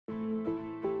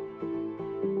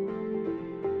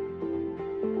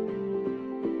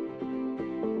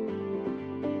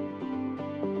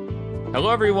Hello,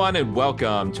 everyone, and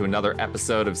welcome to another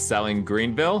episode of Selling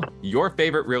Greenville, your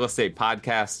favorite real estate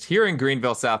podcast here in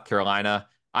Greenville, South Carolina.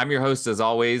 I'm your host, as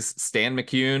always, Stan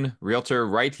McCune, realtor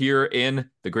right here in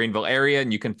the Greenville area,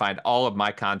 and you can find all of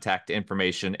my contact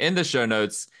information in the show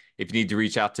notes if you need to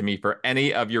reach out to me for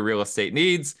any of your real estate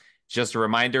needs. Just a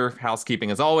reminder, housekeeping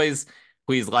as always,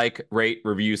 please like, rate,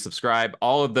 review, subscribe,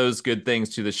 all of those good things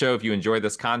to the show if you enjoy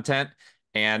this content.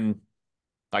 And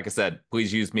like I said,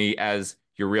 please use me as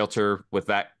your realtor with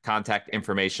that contact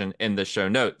information in the show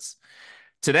notes.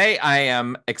 Today, I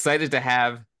am excited to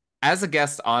have as a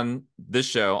guest on this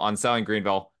show on Selling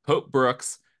Greenville, Hope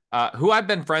Brooks, who I've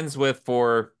been friends with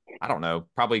for, I don't know,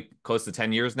 probably close to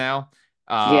 10 years now.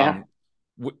 Yeah.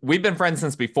 We've been friends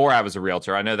since before I was a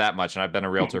realtor. I know that much, and I've been a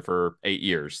realtor for 8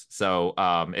 years. So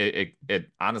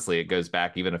it honestly, it goes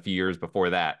back even a few years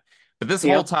before that. But this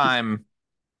whole Yep. time,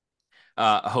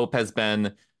 Hope has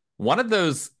been one of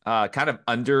those kind of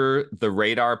under the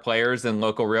radar players in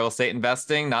local real estate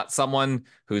investing, not someone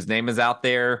whose name is out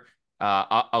there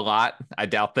a lot. I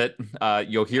doubt that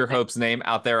you'll hear Hope's name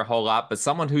out there a whole lot, but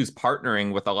someone who's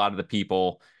partnering with a lot of the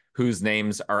people whose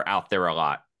names are out there a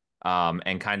lot,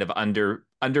 and kind of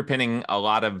underpinning a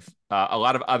lot of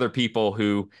other people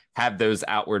who have those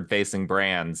outward facing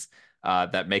brands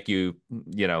that make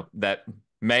that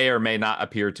may or may not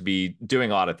appear to be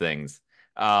doing a lot of things,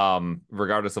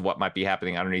 regardless of what might be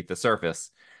happening underneath the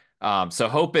surface. So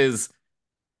Hope is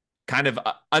kind of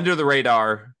under the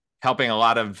radar, helping a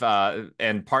lot of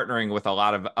and partnering with a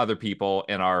lot of other people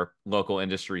in our local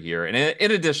industry here. And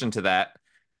in addition to that,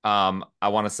 I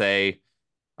want to say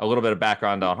a little bit of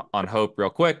background on Hope real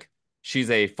quick.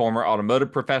 She's a former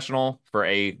automotive professional for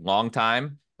a long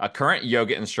time, a current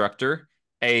yoga instructor,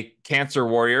 a cancer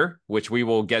warrior, which we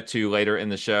will get to later in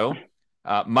the show,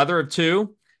 mother of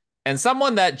two, and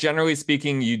someone that, generally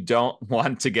speaking, you don't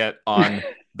want to get on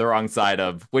the wrong side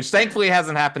of, which thankfully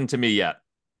hasn't happened to me yet.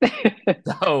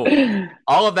 So,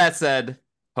 all of that said,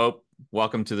 Hope,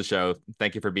 welcome to the show.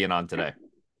 Thank you for being on today.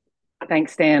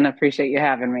 Thanks, Dan. I appreciate you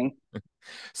having me.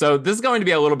 So this is going to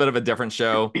be a little bit of a different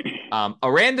show.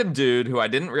 A random dude who I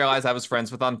didn't realize I was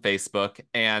friends with on Facebook,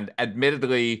 and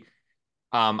admittedly,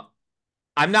 um,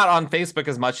 I'm not on Facebook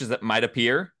as much as it might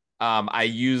appear. I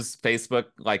use Facebook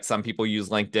like some people use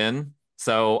LinkedIn,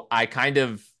 so I kind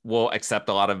of will accept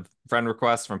a lot of friend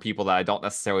requests from people that I don't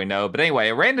necessarily know. But anyway,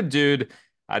 a random dude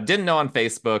I didn't know on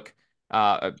Facebook,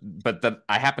 but that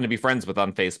I happen to be friends with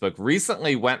on Facebook,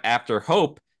 recently went after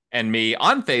Hope and me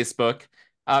on Facebook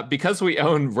because we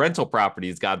own rental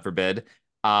properties, God forbid.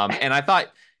 And I thought,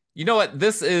 you know what?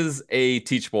 This is a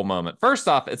teachable moment. First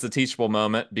off, it's a teachable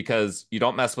moment because you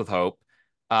don't mess with Hope.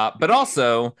 But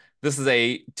also, this is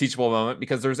a teachable moment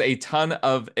because there's a ton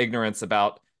of ignorance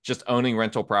about just owning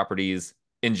rental properties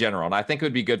in general. And I think it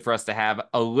would be good for us to have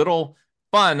a little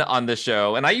fun on the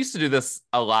show. And I used to do this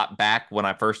a lot back when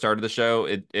I first started the show.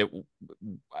 It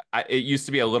used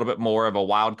to be a little bit more of a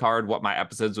wild card what my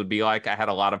episodes would be like. I had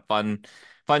a lot of fun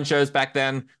shows back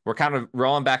then. We're kind of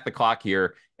rolling back the clock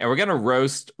here, and we're going to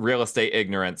roast real estate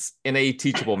ignorance in a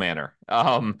teachable manner.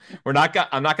 I'm not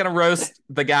going to roast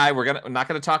the guy. I'm not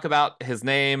going to talk about his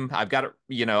name. I've got to,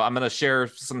 I'm going to share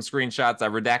some screenshots. I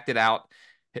redacted out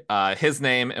his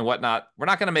name and whatnot. We're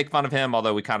not going to make fun of him,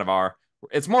 although we kind of are.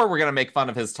 It's more we're going to make fun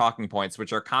of his talking points,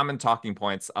 which are common talking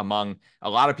points among a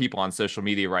lot of people on social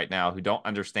media right now who don't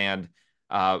understand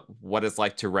what it's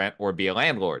like to rent or be a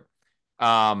landlord.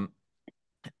 Um,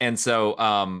 and so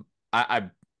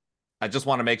I just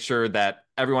want to make sure that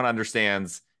everyone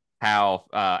understands how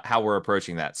we're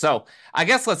approaching that. So I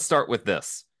guess let's start with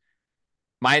this.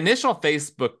 My initial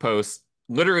Facebook post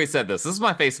literally said this. This is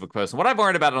my Facebook post. And what I've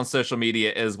learned about it on social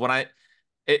media is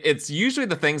it's usually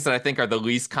the things that I think are the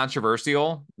least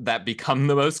controversial that become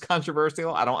the most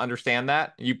controversial. I don't understand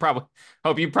that.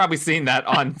 Hope you've probably seen that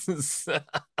on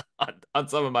on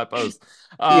some of my posts.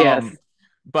 Yes.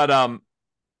 But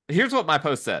here's what my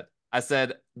post said. I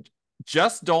said,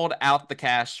 just doled out the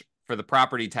cash for the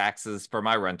property taxes for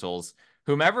my rentals.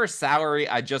 Whomever's salary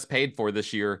I just paid for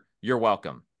this year, you're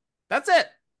welcome. That's it.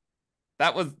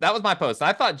 That was my post.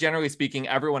 I thought, generally speaking,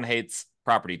 everyone hates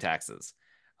property taxes,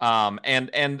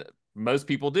 and most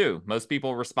people do. Most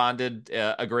people responded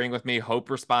agreeing with me.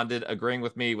 Hope responded agreeing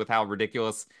with me with how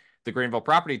ridiculous the Greenville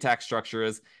property tax structure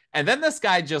is. And then this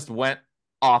guy just went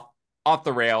off off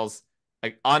the rails,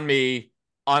 like on me,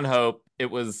 on Hope.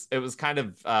 It was kind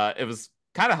of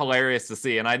hilarious to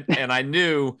see, and I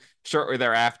knew shortly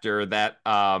thereafter that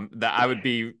I would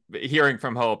be hearing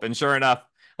from Hope, and sure enough,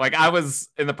 like I was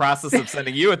in the process of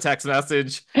sending you a text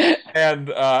message, and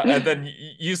then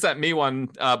you sent me one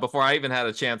before I even had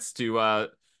a chance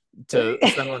to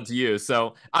send one to you.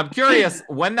 So I'm curious,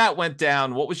 when that went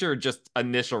down, what was your just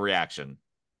initial reaction?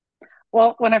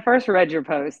 Well, when I first read your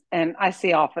post, and I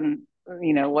see often,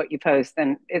 what you post,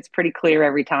 and it's pretty clear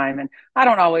every time, and I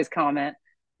don't always comment.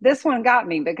 This one got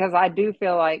me because I do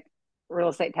feel like real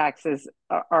estate taxes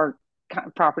are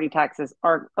property taxes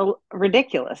are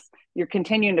ridiculous. You're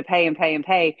continuing to pay and pay and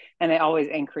pay, and they always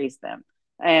increase them.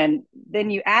 And then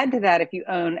you add to that if you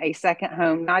own a second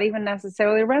home, not even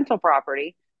necessarily a rental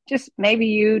property, just maybe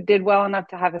you did well enough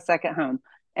to have a second home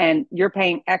and you're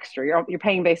paying extra. You're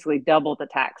paying basically double the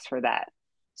tax for that.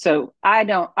 So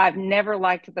I've never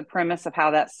liked the premise of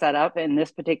how that's set up in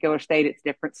this particular state. It's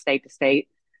different state to state.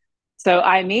 So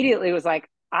I immediately was like,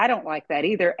 I don't like that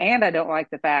either. And I don't like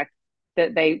the fact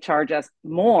that they charge us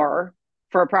more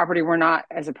for a property we're not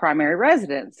as a primary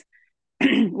residence,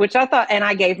 which I thought, and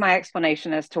I gave my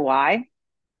explanation as to why.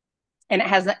 And it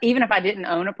hasn't, even if I didn't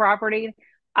own a property,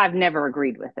 I've never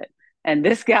agreed with it. And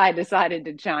this guy decided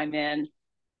to chime in.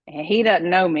 He doesn't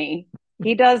know me.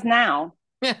 He does now.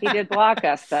 He did block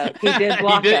us, though. He did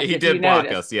block us. He did block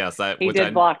us. Yes, he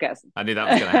did block us. I knew that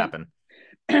was going to happen.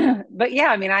 But yeah,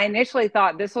 I mean, I initially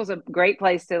thought this was a great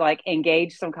place to like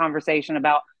engage some conversation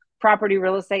about property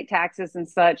real estate taxes and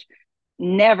such.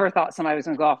 Never thought somebody was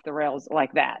going to go off the rails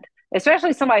like that,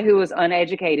 especially somebody who was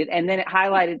uneducated. And then it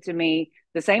highlighted to me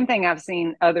the same thing I've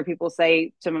seen other people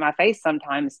say to my face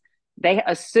sometimes. They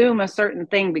assume a certain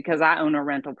thing because I own a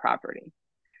rental property.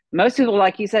 Most people,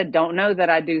 like you said, don't know that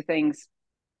I do things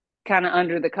kind of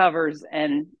under the covers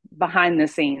and behind the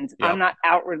scenes. Yep. I'm not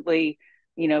outwardly,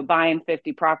 buying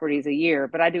 50 properties a year,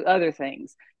 but I do other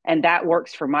things. And that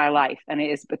works for my life. And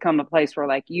it's become a place where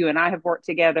like you and I have worked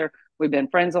together. We've been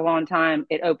friends a long time.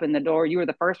 It opened the door. You were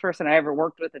the first person I ever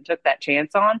worked with and took that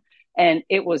chance on. And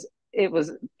it was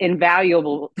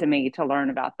invaluable to me to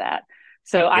learn about that.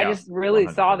 So I just really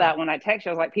 100%. Saw that when I texted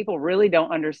you. I was like, people really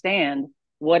don't understand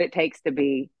what it takes to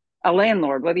be a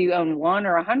landlord, whether you own 1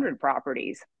 or 100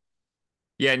 properties.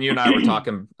 Yeah, and you and I were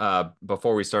talking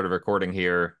before we started recording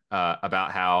here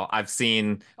about how I've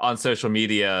seen on social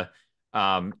media,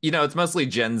 it's mostly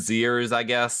Gen Zers, I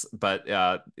guess, but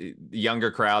the younger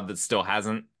crowd that still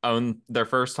hasn't owned their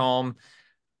first home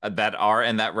that are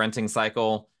in that renting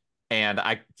cycle. And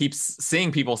I keep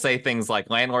seeing people say things like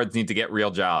landlords need to get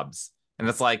real jobs. And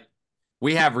it's like,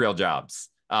 we have real jobs.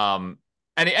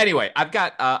 Anyway, I've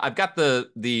got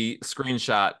the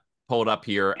screenshot pulled up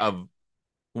here of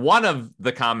one of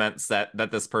the comments that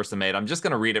this person made. I'm just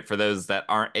going to read it for those that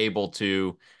aren't able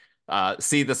to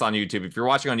see this on YouTube. If you're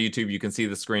watching on YouTube, you can see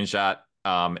the screenshot.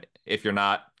 If you're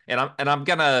not, and I'm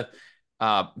gonna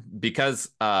because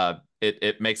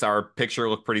it makes our picture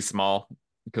look pretty small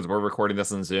because we're recording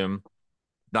this on Zoom.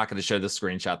 Not going to show the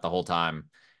screenshot the whole time,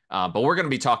 but we're going to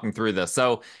be talking through this.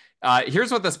 So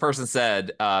here's what this person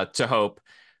said to Hope.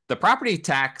 The property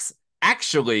tax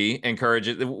actually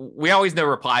encourages, we always know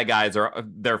reply guys are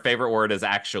their favorite word is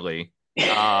actually.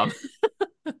 The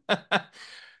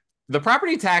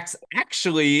property tax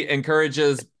actually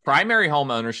encourages primary home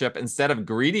ownership instead of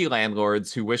greedy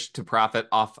landlords who wish to profit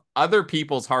off other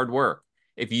people's hard work.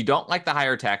 If you don't like the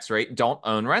higher tax rate, don't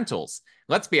own rentals.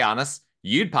 Let's be honest,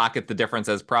 you'd pocket the difference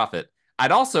as profit.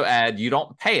 I'd also add you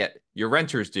don't pay it, your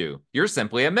renters do. You're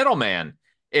simply a middleman.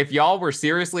 If y'all were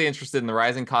seriously interested in the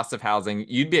rising cost of housing,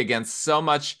 you'd be against so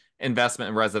much investment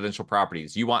in residential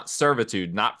properties. You want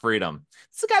servitude, not freedom.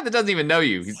 It's a guy that doesn't even know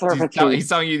you. He's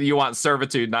telling you that you want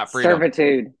servitude, not freedom.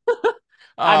 Servitude.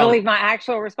 I believe my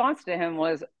actual response to him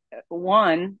was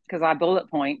 1, because I bullet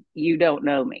point, you don't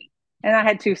know me. And I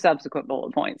had 2 subsequent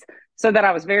bullet points so that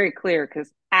I was very clear because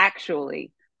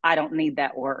actually I don't need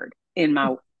that word in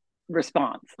my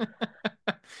response.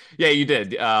 Yeah, you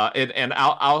did. And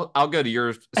I'll go to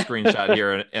your screenshot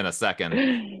here in a second.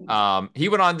 He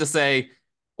went on to say,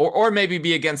 or maybe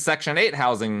be against Section 8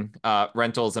 housing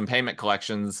rentals and payment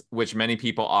collections, which many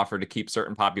people offer to keep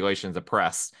certain populations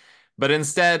oppressed. But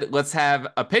instead, let's have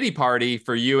a pity party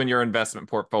for you and your investment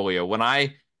portfolio. When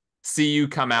I see you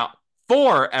come out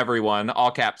for everyone,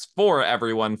 all caps, for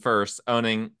everyone first,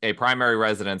 owning a primary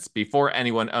residence before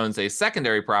anyone owns a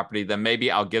secondary property, then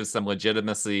maybe I'll give some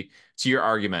legitimacy to your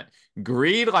argument.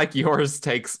 Greed like yours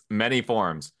takes many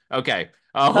forms. Okay,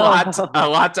 a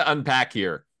lot to unpack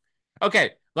here.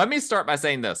 Okay, let me start by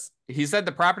saying this. He said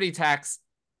the property tax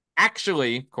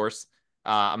actually, of course,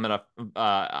 I'm going to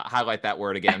highlight that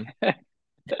word again,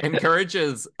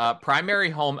 encourages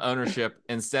primary home ownership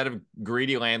instead of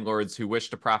greedy landlords who wish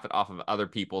to profit off of other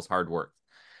people's hard work.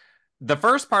 The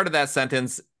first part of that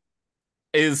sentence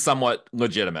is somewhat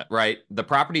legitimate, right? The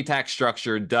property tax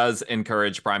structure does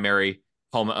encourage primary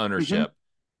home ownership.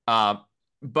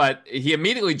 Mm-hmm. but he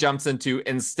immediately jumps into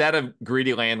instead of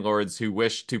greedy landlords who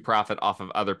wish to profit off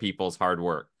of other people's hard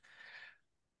work.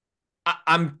 I,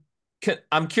 I'm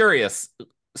I'm curious.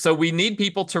 So we need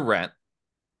people to rent.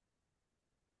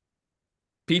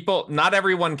 People, not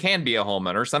everyone can be a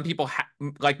homeowner. Some people,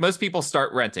 like most people,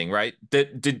 start renting, right?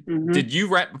 Hmm. Did you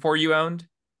rent before you owned?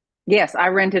 Yes, I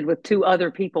rented with two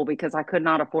other people because I could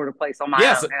not afford a place on my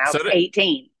Yes, own, and I was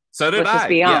 18. so did Let's just I.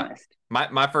 be Yeah. honest.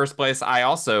 My first place, I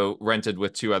also rented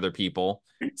with two other people.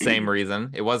 Same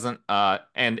reason. It wasn't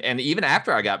and even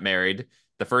after I got married,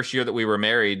 the first year that we were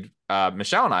married,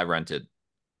 Michelle and I rented.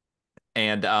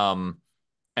 And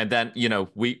and then,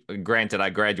 we granted I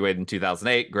graduated in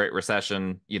 2008, Great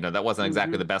Recession, that wasn't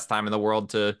exactly Hmm. the best time in the world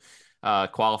to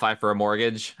qualify for a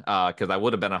mortgage because I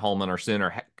would have been a homeowner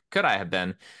sooner, could I have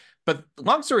been. But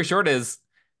long story short is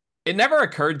it never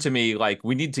occurred to me like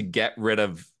we need to get rid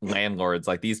of landlords.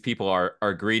 Like these people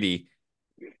are greedy.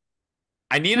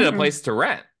 I needed a Mm-mm. place to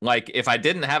rent. Like if I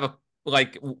didn't have a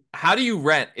like, how do you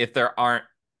rent if there aren't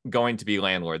going to be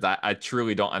landlords? I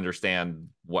truly don't understand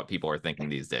what people are thinking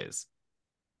these days.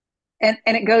 And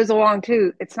it goes along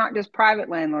too. It's not just private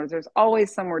landlords. There's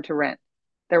always somewhere to rent.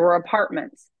 There were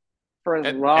apartments for as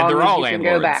And long they're as all you can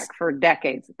go back, landlords. for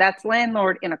decades. That's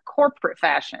landlord in a corporate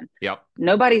fashion. Yep.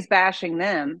 Nobody's bashing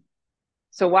them.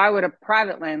 So why would a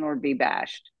private landlord be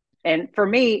bashed? And for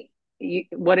me,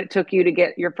 what it took you to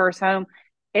get your first home,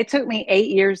 it took me 8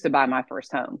 years to buy my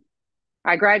first home.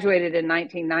 I graduated in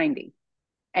 1990,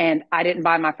 and I didn't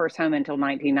buy my first home until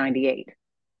 1998.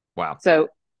 Wow. So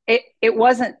it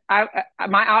wasn't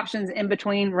my options in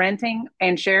between renting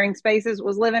and sharing spaces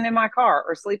was living in my car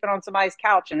or sleeping on somebody's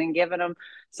couch and then giving them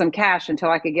some cash until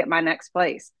I could get my next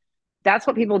place. That's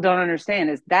what people don't understand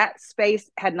is that space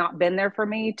had not been there for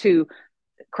me to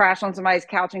crash on somebody's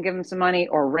couch and give them some money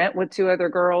or rent with two other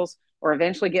girls or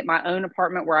eventually get my own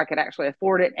apartment where I could actually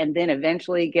afford it and then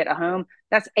eventually get a home.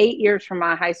 That's 8 years from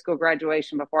my high school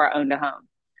graduation before I owned a home.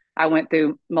 I went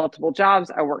through multiple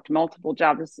jobs. I worked multiple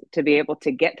jobs to be able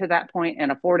to get to that point and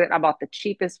afford it. I bought the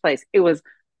cheapest place. It was,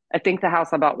 I think the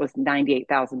house I bought was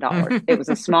 $98,000. It was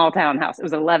a small town house. It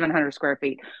was 1,100 square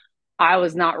feet. I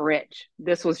was not rich.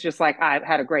 This was just like I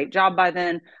had a great job by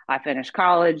then. I finished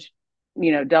college,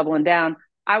 doubling down.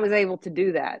 I was able to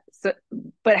do that. So,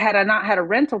 but had I not had a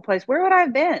rental place, where would I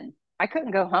have been? I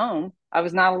couldn't go home. I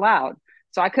was not allowed.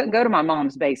 So I couldn't go to my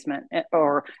mom's basement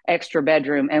or extra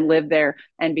bedroom and live there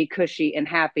and be cushy and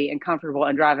happy and comfortable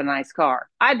and drive a nice car.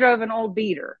 I drove an old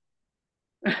beater.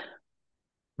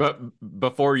 But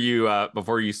before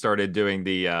you started doing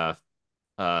the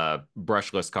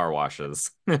brushless car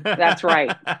washes. That's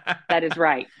right. That is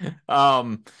right.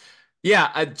 um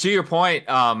yeah, to your point,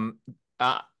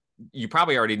 uh you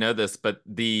probably already know this, but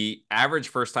the average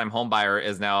first time home buyer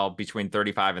is now between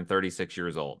 35 and 36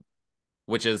 years old,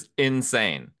 which is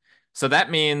insane. So that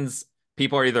means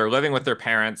people are either living with their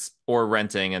parents or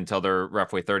renting until they're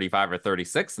roughly 35 or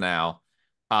 36 now.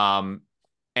 Um,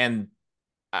 and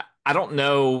I don't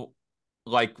know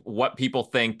like what people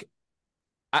think.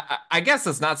 I guess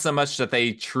it's not so much that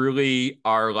they truly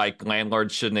are like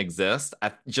landlords shouldn't exist.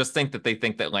 I just think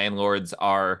that landlords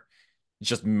are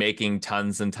just making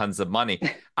tons and tons of money.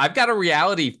 I've got a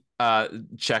reality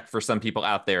check for some people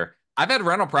out there. I've had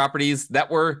rental properties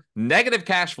that were negative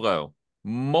cash flow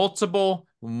multiple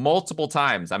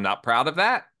times. I'm not proud of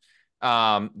that.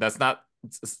 That's not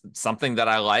something that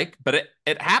I like, but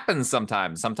it happens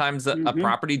sometimes. Sometimes a Mm-hmm.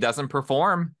 property doesn't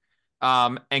perform.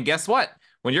 And guess what?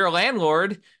 When you're a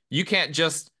landlord, you can't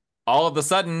just all of a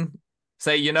sudden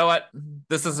say, you know what,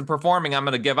 this isn't performing. I'm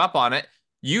going to give up on it.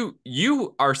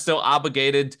 You are still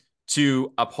obligated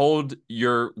to uphold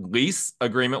your lease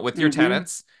agreement with your Mm-hmm.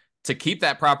 tenants to keep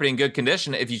that property in good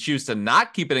condition. If you choose to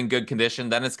not keep it in good condition,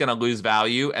 then it's going to lose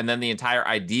value, and then the entire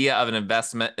idea of an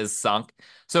investment is sunk.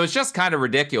 So it's just kind of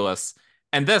ridiculous.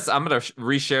 And this, I'm going to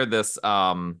reshare this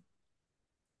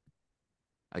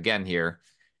again here.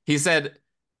 He said,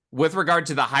 with regard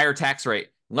to the higher tax rate,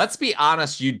 let's be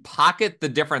honest, you'd pocket the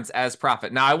difference as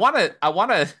profit. Now,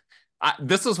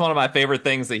 this was one of my favorite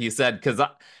things that he said because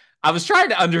I was trying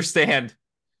to understand.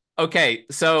 Okay,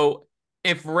 so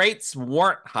if rates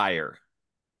weren't higher,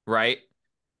 right,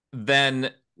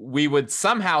 then we would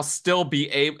somehow still be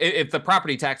able, if the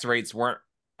property tax rates weren't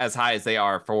as high as they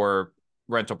are for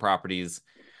rental properties,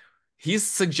 he's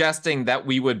suggesting that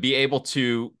we would be able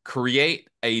to create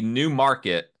a new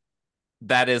market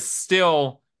that is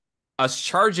still us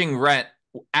charging rent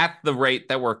at the rate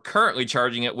that we're currently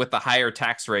charging it with the higher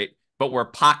tax rate, but we're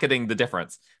pocketing the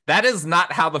difference. That is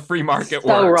not how the free market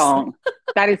So works. wrong.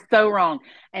 That is so wrong.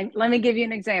 And let me give you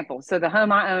an example. So the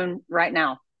home I own right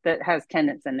now that has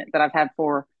tenants in it that I've had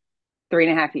for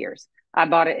 3.5 years. I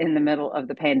bought it in the middle of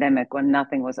the pandemic when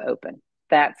nothing was open.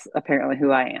 That's apparently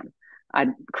who I am. I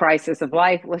crisis of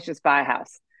life. Let's just buy a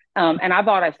house. And I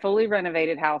bought a fully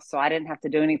renovated house, so I didn't have to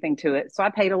do anything to it. So I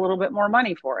paid a little bit more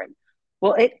money for it.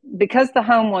 Well, it because the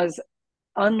home was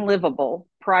unlivable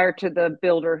prior to the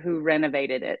builder who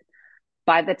renovated it.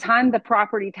 By the time the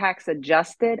property tax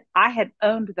adjusted, I had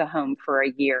owned the home for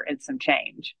a year and some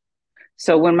change.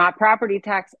 So when my property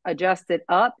tax adjusted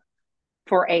up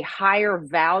for a higher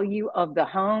value of the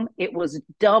home, it was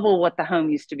double what the home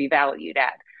used to be valued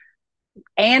at.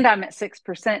 And I'm at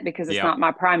 6% because it's Yep. not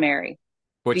my primary.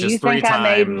 Do Which is you three think I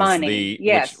made times money? the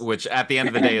Yes. which at the end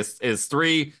of the day is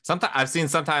three. Sometimes I've seen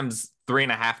sometimes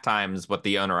 3.5 times what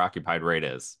the owner occupied rate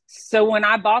is. So when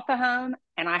I bought the home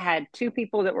and I had two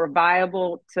people that were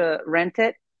viable to rent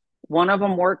it, one of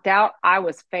them worked out. I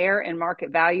was fair in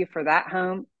market value for that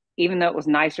home, even though it was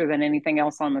nicer than anything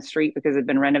else on the street because it had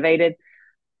been renovated.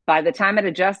 By the time it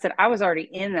adjusted, I was already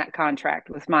in that contract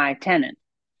with my tenant,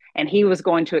 and he was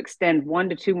going to extend 1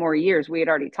 to 2 more years. We had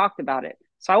already talked about it.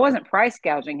 So I wasn't price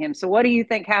gouging him. So what do you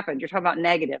think happened? You're talking about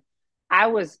negative. I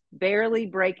was barely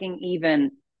breaking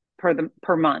even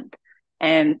per month.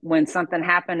 And when something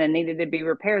happened and needed to be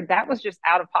repaired, that was just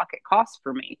out of pocket costs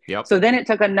for me. Yep. So then it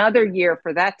took another year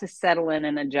for that to settle in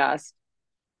and adjust.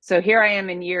 So here I am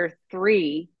in year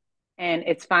 3, and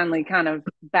it's finally kind of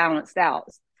balanced out.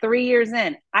 3 years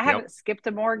in, I haven't Yep. skipped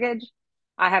a mortgage.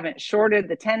 I haven't shorted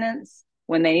the tenants.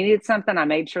 When they needed something, I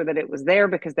made sure that it was there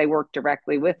because they worked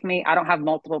directly with me. I don't have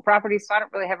multiple properties, so I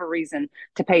don't really have a reason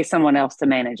to pay someone else to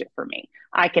manage it for me.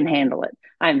 I can handle it.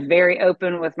 I'm very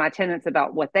open with my tenants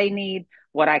about what they need,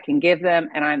 what I can give them,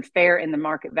 and I'm fair in the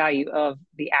market value of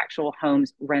the actual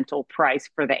home's rental price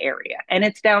for the area. And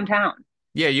it's downtown.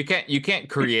 Yeah, you can't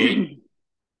create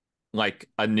like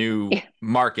a new Yeah,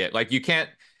 market. Like you can't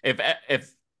if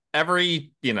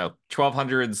every,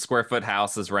 1,200 square foot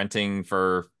house is renting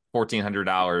for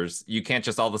 $1,400, you can't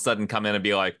just all of a sudden come in and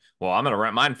be like, well, I'm gonna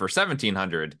rent mine for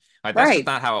 1,700. Like that's just right.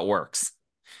 not how it works.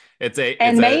 It's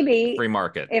And a maybe free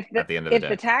market if the at the end of the if the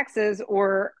day. taxes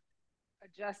were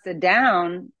adjusted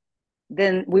down,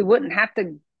 then we wouldn't have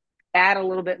to add a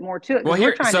little bit more to it Well, because we're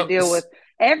here, trying to deal with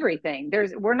everything.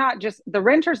 We're not just the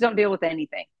renters don't deal with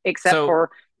anything except so for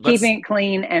let's keeping it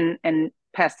clean and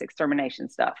pest extermination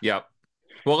stuff. yep.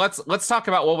 Well, let's talk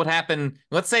about what would happen.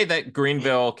 Let's say that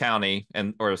Greenville County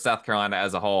and or South Carolina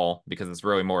as a whole, because it's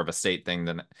really more of a state thing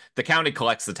than the county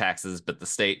collects the taxes, but the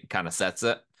state kind of sets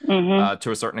it Mm-hmm.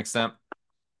 to a certain extent.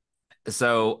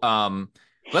 So,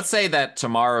 let's say that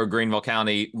tomorrow Greenville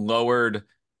County lowered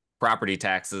property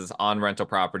taxes on rental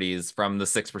properties from the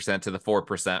 6% to the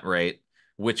 4% rate,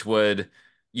 which would,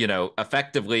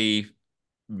 effectively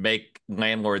make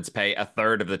landlords pay a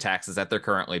third of the taxes that they're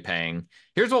currently paying.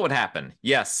 Here's what would happen.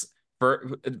 Yes,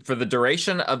 for the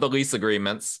duration of the lease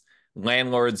agreements,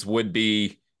 landlords would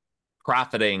be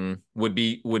profiting, would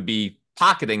be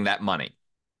pocketing that money.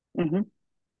 Mm-hmm.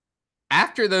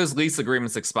 After those lease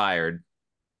agreements expired,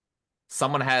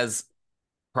 someone has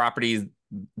property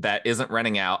that isn't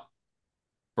renting out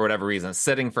for whatever reason,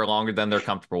 sitting for longer than they're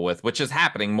comfortable with, which is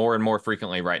happening more and more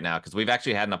frequently right now because we've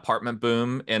actually had an apartment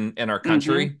boom in our Mm-hmm.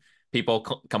 country. People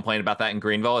complain about that in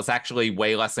Greenville. It's actually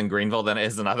way less in Greenville than it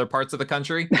is in other parts of the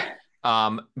country.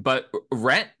 But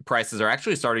rent prices are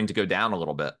actually starting to go down a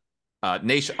little bit,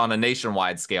 on a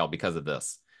nationwide scale because of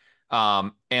this.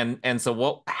 And so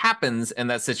what happens in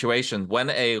that situation when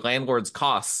a landlord's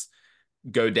costs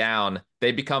go down,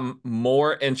 they become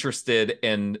more interested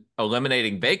in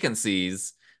eliminating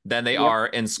vacancies than they Yep. are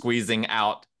in squeezing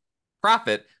out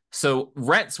profit. So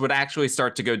rents would actually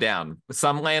start to go down.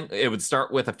 It would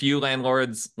start with a few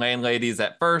landlords, landladies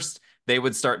at first. They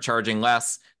would start charging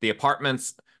less. The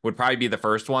apartments would probably be the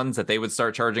first ones that they would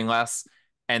start charging less.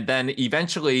 And then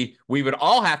eventually we would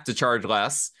all have to charge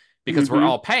less because we're Mm-hmm.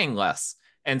 all paying less.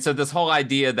 And so this whole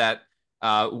idea that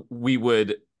we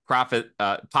would pocket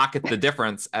the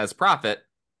difference as profit.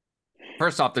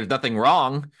 First off, there's nothing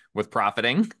wrong with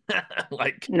profiting.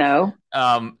 like, No.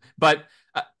 but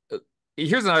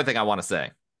here's another thing I want to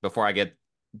say before I get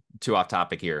too off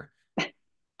topic here.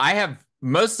 I have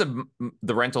most of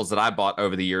the rentals that I bought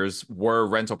over the years were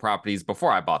rental properties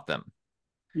before I bought them.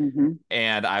 Mm-hmm.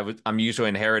 And I'm usually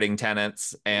inheriting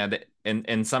tenants, and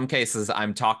in some cases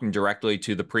I'm talking directly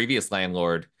to the previous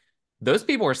landlord. Those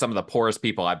people are some of the poorest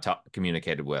people I've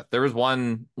communicated with. There was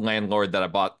one landlord that I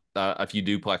bought a few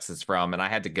duplexes from, and I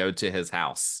had to go to his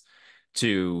house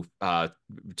to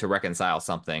reconcile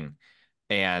something.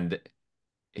 And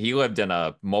he lived in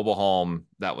a mobile home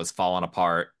that was falling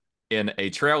apart in a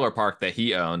trailer park that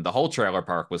he owned. The whole trailer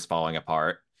park was falling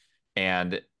apart,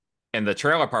 and and the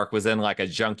trailer park was in like a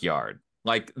junkyard.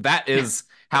 Like that is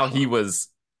how he was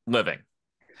living.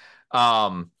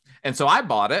 Um, and so I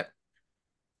bought it.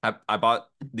 I bought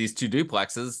these two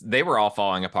duplexes. They were all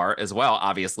falling apart as well,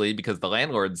 obviously, because the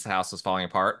landlord's house was falling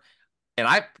apart. And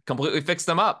I completely fixed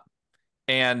them up.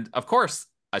 And of course,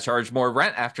 I charged more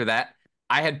rent after that.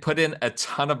 I had put in a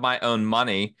ton of my own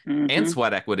money and Mm-hmm.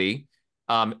 sweat equity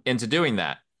into doing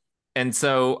that. And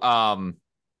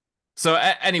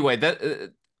anyway,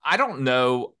 that I don't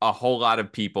know a whole lot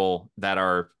of people that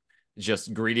are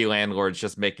just greedy landlords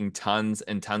just making tons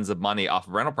and tons of money off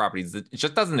of rental properties. It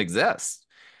just doesn't exist.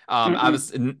 I Mm-mm.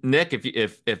 was Nick,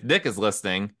 if Nick is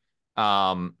listening,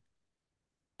 um,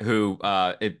 who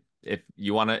if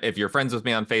you're friends with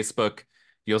me on Facebook,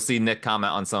 you'll see Nick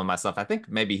comment on some of my stuff. I think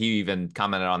maybe he even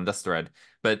commented on this thread.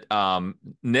 But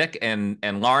Nick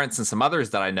and Lawrence and some others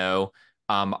that I know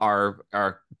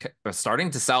are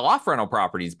starting to sell off rental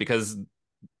properties because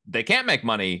they can't make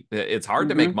money. It's hard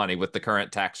to make Mm-hmm. money with the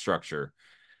current tax structure.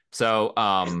 So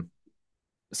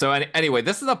anyway,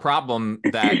 this is a problem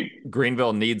that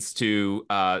Greenville needs to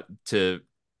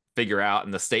figure out,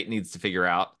 and the state needs to figure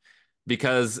out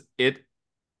because it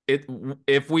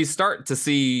if we start to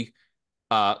see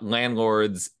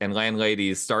landlords and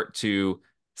landladies start to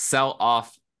sell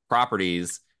off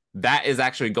properties, that is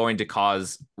actually going to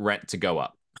cause rent to go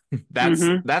up.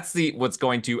 Mm-hmm. That's the what's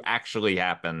going to actually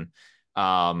happen.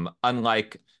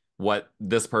 Unlike what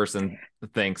this person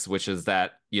thinks, which is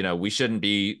that we shouldn't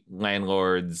be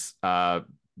landlords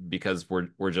because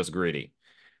we're just greedy.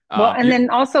 Well, and You then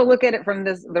also look at it from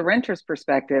the renter's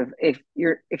perspective. If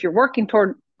you're working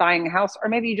toward buying a house, or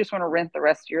maybe you just want to rent the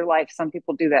rest of your life, some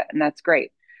people do that, and that's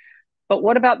great. But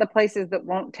what about the places that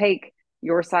won't take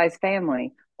your size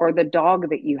family or the dog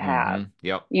that you have?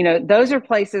 yep. Those are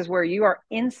places where you are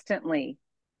instantly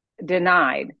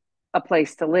denied a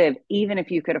place to live, even if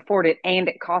you could afford it, and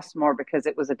it costs more because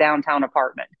it was a downtown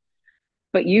apartment.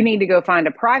 But you need to go find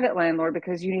a private landlord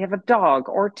because you have a dog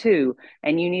or two,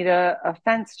 and you need a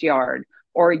fenced yard,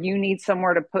 or you need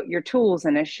somewhere to put your tools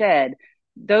in a shed.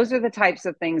 Those are the types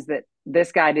of things that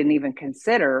this guy didn't even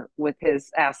consider with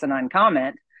his asinine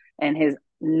comment and his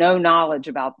no knowledge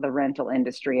about the rental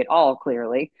industry at all,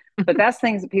 clearly. But that's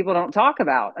things that people don't talk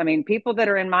about. I mean, people that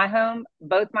are in my home,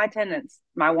 both my tenants,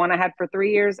 my one I had for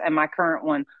 3 years and my current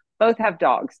one, both have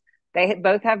dogs. They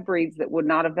both have breeds that would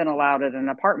not have been allowed at an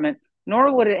apartment,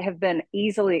 nor would it have been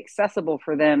easily accessible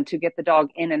for them to get the dog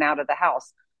in and out of the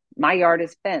house. My yard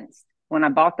is fenced. When I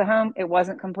bought the home, it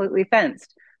wasn't completely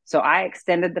fenced. So I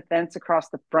extended the fence across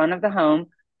the front of the home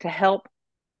to help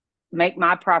make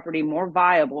my property more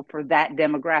viable for that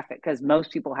demographic because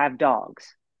most people have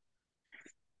dogs.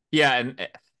 Yeah, and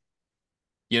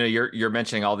you're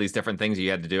mentioning all these different things you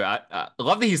had to do. I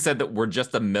love that he said that we're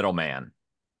just a middleman.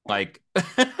 Like,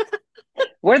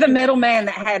 We're the middleman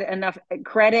that had enough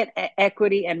credit,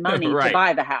 equity, and money to right.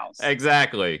 buy the house.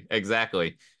 Exactly.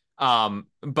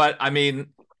 But I mean,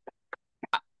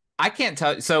 I can't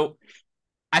tell. So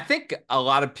I think a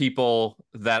lot of people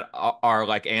that are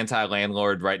like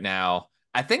anti-landlord right now,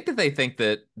 I think that they think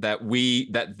that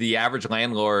the average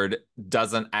landlord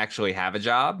doesn't actually have a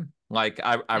job. Like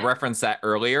I referenced that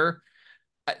earlier.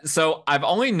 So I've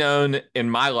only known in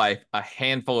my life a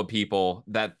handful of people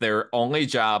that their only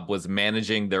job was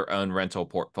managing their own rental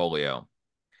portfolio.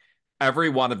 Every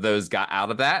one of those got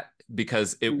out of that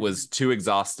because it was too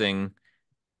exhausting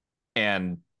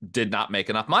and did not make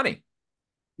enough money.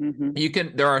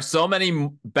 Mm-hmm. There are so many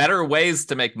better ways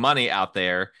to make money out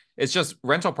there. It's just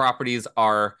rental properties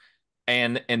are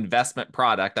an investment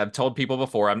product. I've told people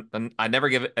before, I never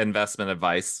give investment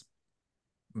advice,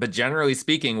 but generally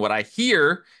speaking, what I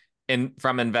hear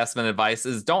from investment advice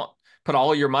is don't put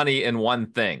all your money in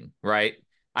one thing, right?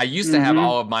 I used to have Mm-hmm.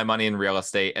 all of my money in real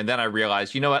estate, and then I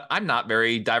realized, you know what? I'm not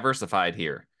very diversified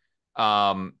here.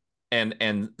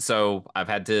 And so I've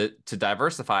had to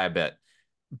diversify a bit.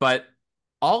 But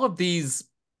all of these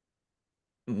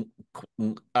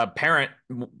apparent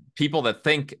people that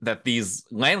think that these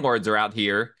landlords are out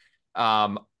here,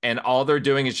 and all they're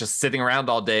doing is just sitting around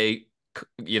all day,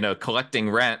 collecting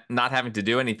rent, not having to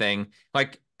do anything.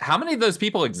 Like, how many of those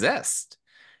people exist?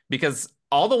 Because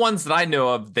all the ones that I know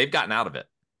of, they've gotten out of it.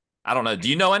 I don't know. Do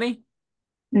you know any?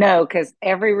 No, because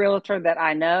every realtor that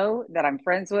I know, that I'm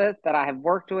friends with, that I have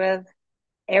worked with,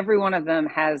 every one of them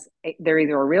they're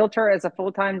either a realtor as a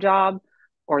full-time job,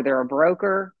 or they're a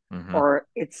broker, Mm-hmm. or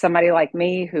it's somebody like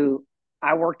me who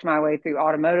I worked my way through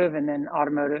automotive and then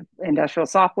automotive industrial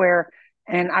software.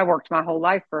 And I worked my whole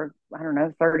life for, I don't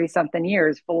know, 30 something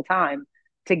years full time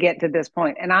to get to this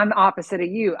point. And I'm the opposite of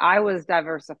you. I was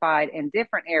diversified in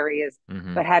different areas,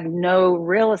 Mm-hmm. but had no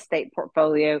real estate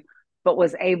portfolio but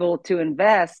was able to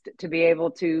invest to be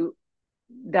able to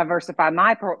diversify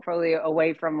my portfolio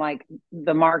away from like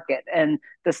the market and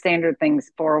the standard things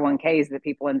 401ks that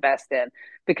people invest in,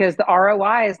 because the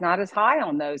ROI is not as high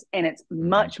on those and it's Mm-hmm.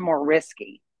 much more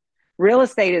risky. Real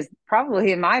estate is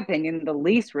probably, in my opinion, the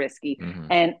least risky. Mm-hmm.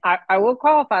 And I will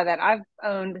qualify that I've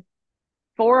owned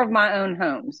four of my own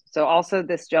homes. So also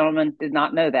this gentleman did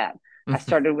not know that. I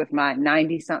started with my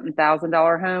 90 something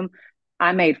 $1,000 home.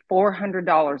 I made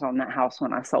 $400 on that house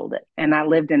when I sold it. And I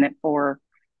lived in it for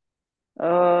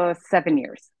 7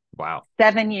 years. Wow.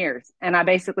 7 years. And I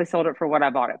basically sold it for what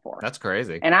I bought it for. That's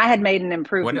crazy. And I had made an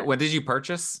improvement. When did you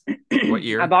purchase? What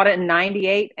year? I bought it in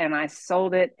 98 and I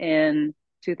sold it in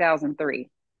 2003.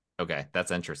 Okay,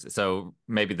 that's interesting. So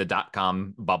maybe the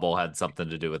 .com bubble had something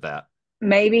to do with that.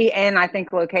 Maybe. And I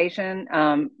think location,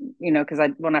 because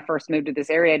when I first moved to this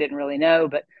area, I didn't really know,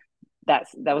 but that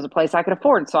was a place I could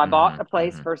afford. So I bought a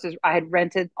place versus I had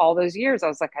rented all those years. I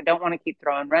was like, I don't want to keep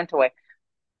throwing rent away.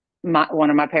 One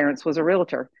of my parents was a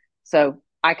realtor. So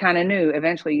I kind of knew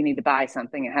eventually you need to buy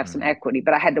something and have some equity,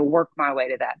 but I had to work my way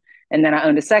to that. And then I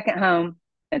owned a second home.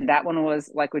 And that one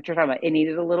was like what you're talking about. It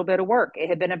needed a little bit of work. It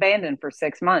had been abandoned for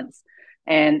 6 months.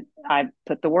 And I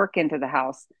put the work into the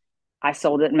house. I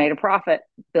sold it and made a profit,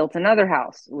 built another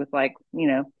house with a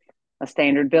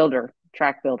standard builder,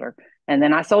 track builder. And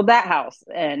then I sold that house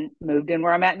and moved in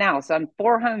where I'm at now. So I'm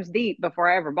 4 homes deep before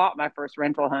I ever bought my first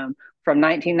rental home from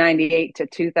 1998 to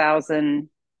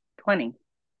 2020.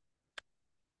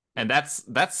 And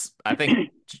that's I think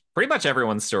pretty much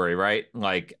everyone's story, right?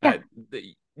 Like Yeah.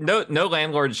 no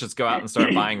landlords just go out and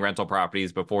start buying rental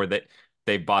properties before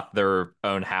they bought their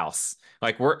own house.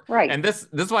 Like Right. and this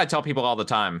is what I tell people all the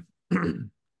time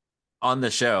on the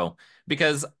show,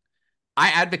 because I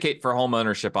advocate for home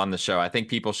ownership on the show. I think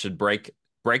people should break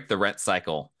the rent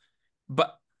cycle.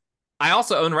 But I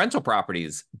also own rental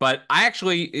properties. But I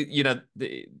actually,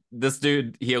 this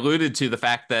dude, he alluded to the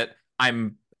fact that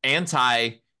I'm anti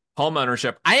home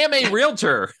ownership. I am a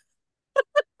realtor.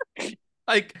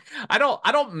 Like I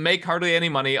don't make hardly any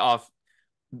money off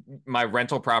my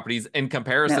rental properties in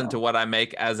comparison to what I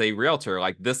make as a realtor.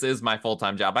 Like this is my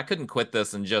full-time job. I couldn't quit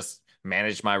this and just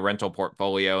manage my rental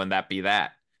portfolio and that be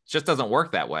that. It just doesn't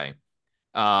work that way.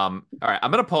 All right,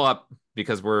 I'm gonna pull up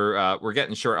because we're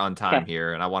getting short on time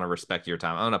here, and I want to respect your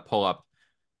time. I'm gonna pull up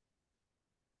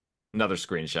another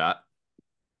screenshot.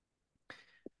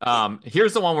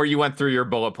 Here's the one where you went through your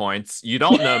bullet points. You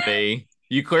don't know me.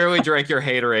 You clearly drank your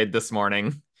haterade this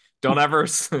morning. Don't ever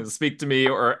speak to me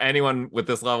or anyone with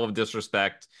this level of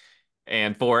disrespect.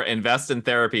 And 4, invest in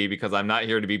therapy because I'm not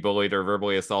here to be bullied or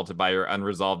verbally assaulted by your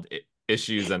unresolved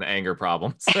issues and anger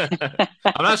problems. I'm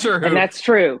not sure who. And that's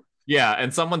true. Yeah,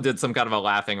 and someone did some kind of a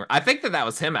laughing. I think that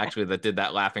was him actually that did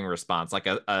that laughing response, like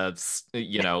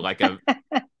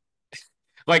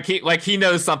like he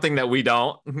knows something that we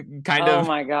don't, kind of. Oh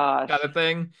my gosh. Kind of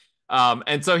thing.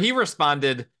 And so he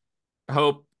responded,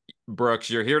 Hope Brooks,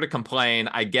 you're here to complain.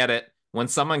 I get it. When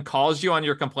someone calls you on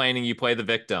your complaining, you play the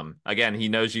victim. Again, he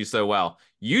knows you so well.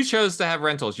 You chose to have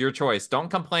rentals, your choice. Don't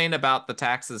complain about the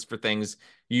taxes for things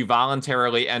you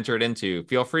voluntarily entered into.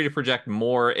 Feel free to project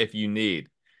more if you need.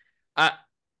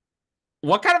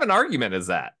 What kind of an argument is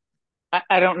that?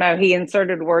 I don't know. He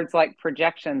inserted words like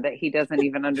projection that he doesn't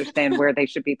even understand where they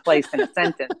should be placed in a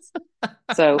sentence.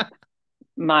 So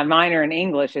my minor in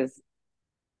English is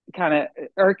kind of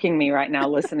irking me right now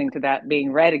listening to that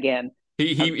being read again.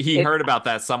 He heard about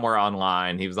that somewhere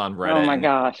online. He was on Reddit. Oh my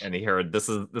gosh. And he heard this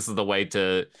is the way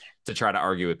to try to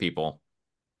argue with people.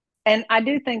 And I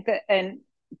do think that, and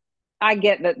I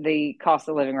get that the cost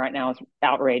of living right now is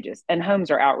outrageous and homes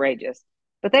are outrageous,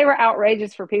 but they were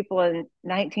outrageous for people in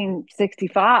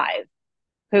 1965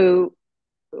 who,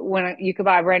 when you could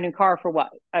buy a brand new car for what?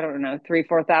 I don't know,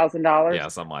 $3,000-$4,000. Yeah,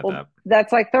 something like that.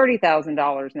 That's like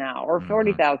 $30,000 now or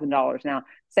 $40,000 now.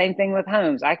 Same thing with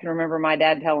homes. I can remember my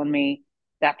dad telling me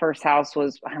that first house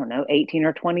was, I don't know, $18,000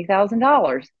 or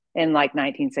 $20,000 in like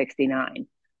 1969.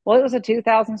 Well, it was a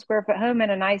 2,000 square foot home in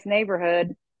a nice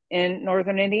neighborhood in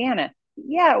northern Indiana.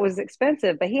 Yeah, it was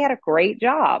expensive, but he had a great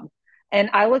job. And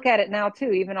I look at it now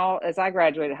too, even all as I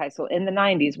graduated high school in the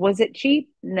 90s. Was it cheap?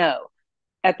 No.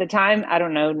 At the time, I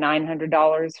don't know,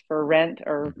 $900 for rent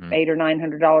or $800 or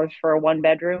 $900 for a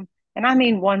 1-bedroom. And I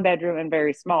mean 1-bedroom and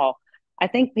very small. I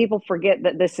think people forget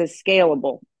that this is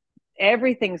scalable.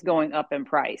 Everything's going up in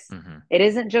price. It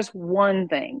isn't just one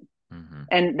thing.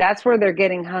 And that's where they're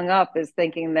getting hung up, is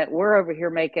thinking that we're over here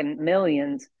making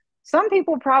millions. Some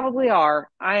people probably are.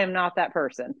 I am not that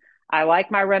person. I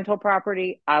like my rental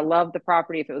property. I love the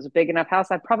property. If it was a big enough house,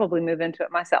 I'd probably move into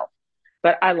it myself.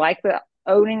 But I like the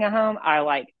owning a home. I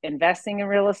like investing in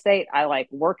real estate. I like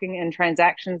working in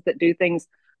transactions that do things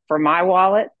for my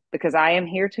wallet because I am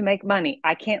here to make money.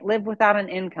 I can't live without an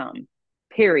income,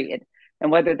 period.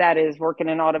 And whether that is working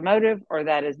in automotive or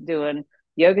that is doing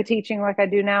yoga teaching like I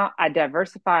do now, I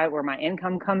diversify where my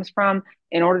income comes from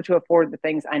in order to afford the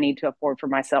things I need to afford for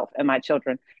myself and my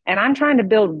children. And I'm trying to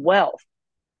build wealth.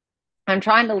 I'm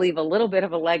trying to leave a little bit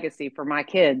of a legacy for my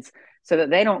kids so that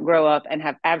they don't grow up and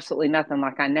have absolutely nothing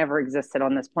like I never existed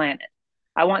on this planet.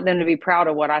 I want them to be proud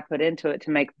of what I put into it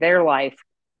to make their life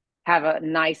have a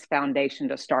nice foundation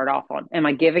to start off on. Am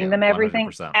I giving Yeah, them everything?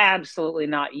 100%. Absolutely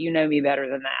not. You know me better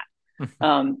than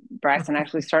that. Braxton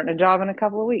actually starting a job in a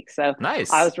couple of weeks. So I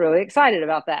Nice. was really excited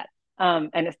about that.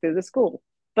 And it's through the school.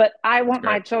 But I That's want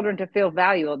my great. children to feel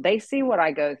valuable. They see what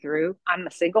I go through. I'm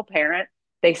a single parent.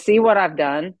 They see what I've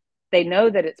done. They know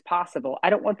that it's possible. I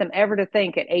don't want them ever to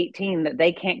think at 18 that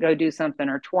they can't go do something,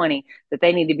 or 20 that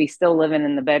they need to be still living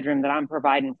in the bedroom that I'm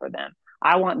providing for them.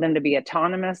 I want them to be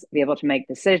autonomous, be able to make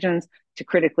decisions, to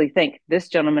critically think. This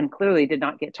gentleman clearly did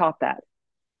not get taught that.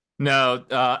 No,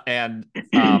 and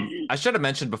I should have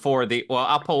mentioned before well,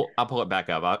 I'll pull it back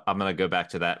up. I'm gonna go back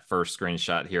to that first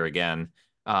screenshot here again.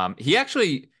 He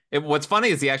actually, what's funny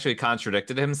is he actually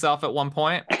contradicted himself at one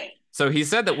point. So he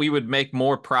said that we would make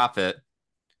more profit.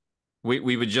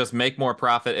 We would just make more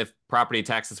profit if property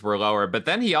taxes were lower. But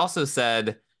then he also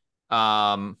said,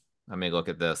 let me look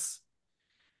at this.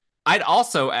 I'd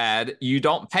also add, you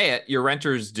don't pay it, your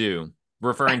renters do,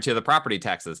 referring to the property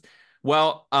taxes.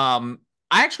 Well,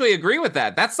 I actually agree with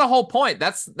that. That's the whole point.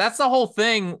 That's the whole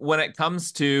thing when it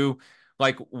comes to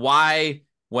like why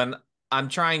when I'm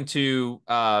trying to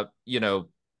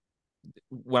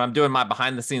when I'm doing my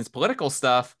behind the scenes political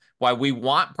stuff, why we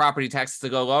want property taxes to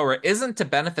go lower isn't to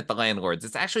benefit the landlords.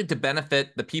 It's actually to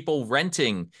benefit the people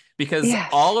renting because Yes.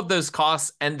 all of those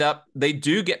costs they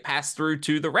do get passed through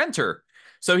to the renter.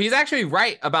 So he's actually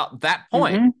right about that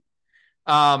point.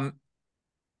 Mm-hmm. Um,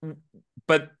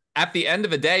 but at the end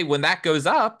of the day, when that goes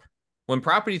up, when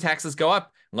property taxes go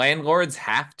up, landlords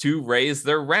have to raise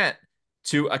their rent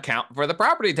to account for the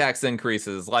property tax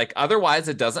increases. Like otherwise,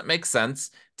 it doesn't make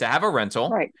sense to have a rental.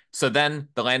 Right. So then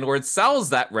the landlord sells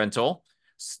that rental.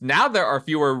 Now there are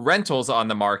fewer rentals on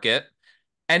the market.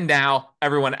 And now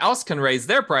everyone else can raise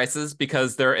their prices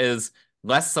because there is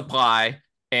less supply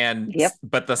Yep.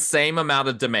 but the same amount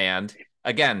of demand.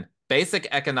 Again, basic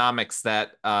economics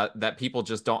that people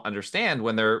just don't understand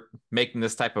when they're making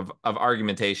this type of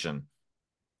argumentation.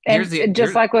 And just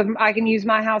Here's like with, I can use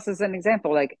my house as an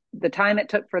example. Like the time it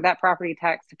took for that property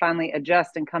tax to finally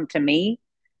adjust and come to me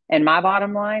and my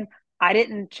bottom line, I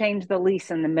didn't change the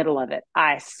lease in the middle of it.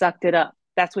 I sucked it up.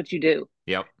 That's what you do.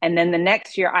 Yep. And then the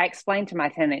next year, I explained to my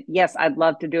tenant, yes, I'd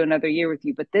love to do another year with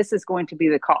you, but this is going to be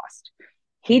the cost.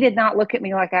 He did not look at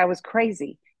me like I was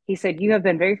crazy. He said, you have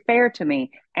been very fair to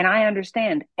me, and I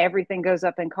understand everything goes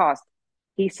up in cost.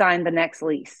 He signed the next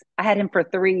lease. I had him for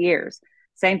 3 years.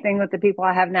 Same thing with the people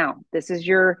I have now. This is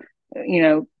your,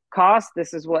 cost.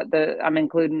 This is what I'm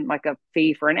including, like a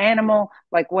fee for an animal,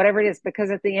 like whatever it is.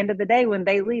 Because at the end of the day, when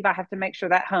they leave, I have to make sure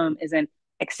that home is in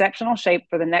exceptional shape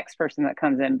for the next person that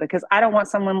comes in, because I don't want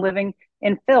someone living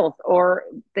in filth or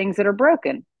things that are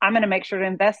broken. I'm going to make sure to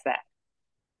invest that.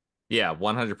 Yeah,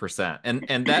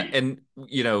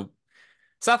 100%.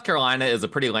 South Carolina is a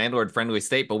pretty landlord friendly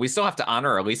state, but we still have to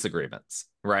honor our lease agreements,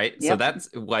 right? So Yep. that's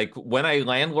like when a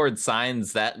landlord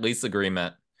signs that lease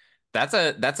agreement, that's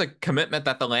a commitment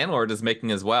that the landlord is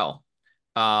making as well.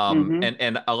 Mm-hmm.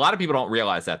 And a lot of people don't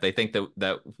realize that. They think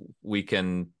that we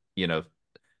can,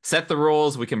 set the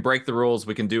rules, we can break the rules,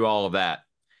 we can do all of that.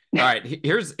 All right,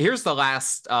 here's the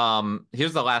last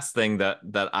thing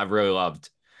that I've really loved.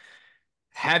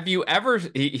 Have you ever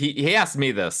he asked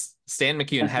me this, Stan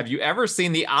McCune, have you ever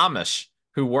seen the Amish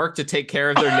who work to take care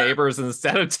of their neighbors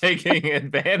instead of taking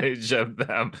advantage of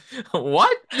them?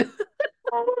 What?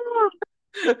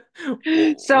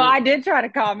 So I did try to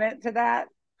comment to that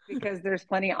because there's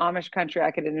plenty of Amish country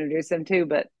I could introduce him to,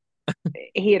 but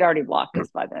he had already blocked us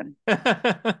by then,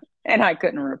 and I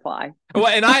couldn't reply. Well,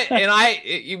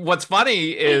 what's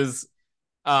funny is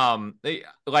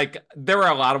like there were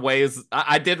a lot of ways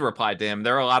I did reply to him.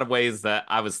 There are a lot of ways that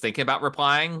I was thinking about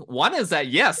replying. One is that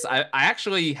yes, I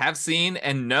actually have seen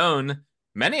and known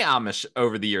many Amish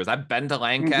over the years. I've been to Mm-hmm.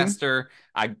 Lancaster.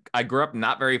 I grew up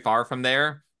not very far from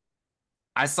there.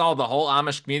 I saw the whole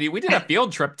Amish community. We did a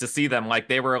field trip to see them like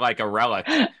they were like a relic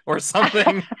or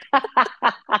something.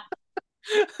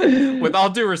 With all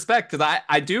due respect, because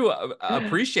I do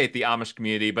appreciate the Amish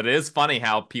community, but it is funny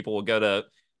how people will go to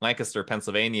Lancaster,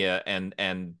 Pennsylvania,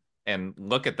 and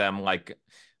look at them like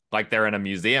they're in a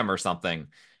museum or something.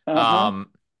 Uh-huh. Um,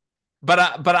 but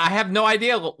I have no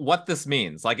idea what this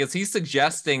means. Like, is he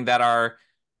suggesting that our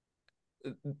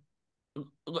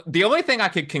the only thing I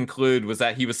could conclude was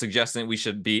that he was suggesting we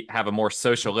should be have a more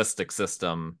socialistic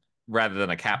system rather than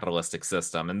a capitalistic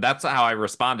system, and that's how I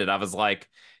responded. I was like,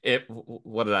 "It."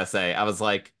 What did I say? I was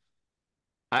like,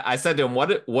 I said to him, what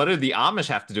do the Amish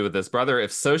have to do with this, brother?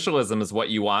 If socialism is what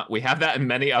you want, we have that in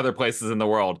many other places in the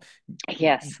world.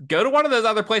 Yes. Go to one of those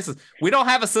other places. We don't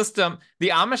have a system. The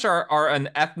Amish are an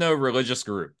ethno-religious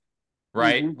group,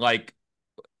 right? Hmm. Like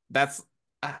that's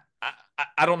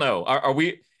I don't know. Are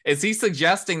we? Is he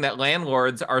suggesting that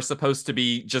landlords are supposed to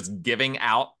be just giving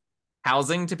out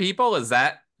housing to people? Is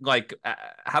that like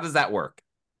how does that work?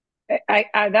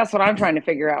 That's what I'm trying to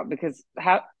figure out, because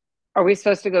how are we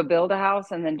supposed to go build a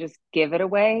house and then just give it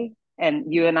away?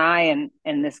 And you and I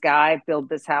and this guy build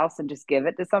this house and just give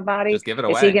it to somebody? Just give it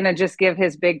Is he away. going to just give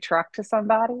his big truck to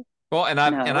somebody? Well, and No,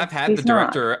 I've had the he's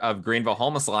not. director of Greenville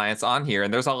Homeless Alliance on here,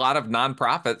 and there's a lot of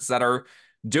nonprofits that are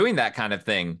doing that kind of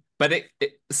thing. But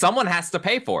someone has to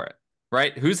pay for it,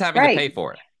 right? Who's having to pay Right.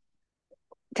 for it?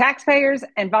 Taxpayers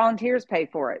and volunteers pay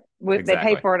for it. They pay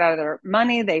Exactly. for it out of their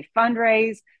money. They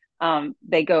fundraise.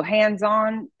 They go hands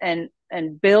on and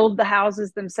build the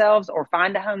houses themselves, or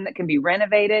find a home that can be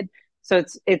renovated. So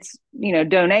it's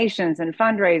donations and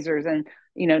fundraisers and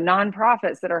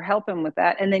nonprofits that are helping with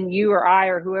that. And then you or I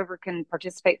or whoever can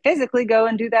participate physically go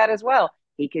and do that as well.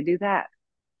 He could do that.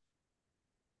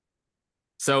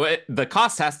 So the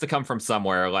cost has to come from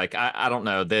somewhere. Like I don't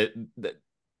know that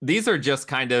these are just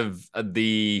kind of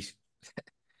I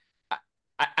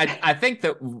think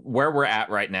that where we're at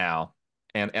right now,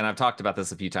 and I've talked about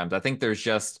this a few times. I think there's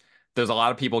a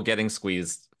lot of people getting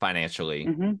squeezed financially,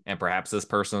 Hmm. and perhaps this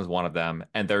person is one of them,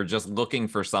 and they're just looking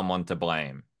for someone to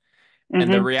blame. And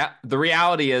Hmm. the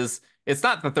reality is, it's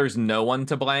not that there's no one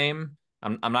to blame.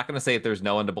 I'm not going to say that there's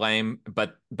no one to blame,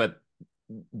 but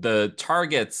the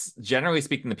targets, generally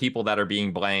speaking, the people that are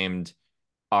being blamed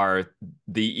are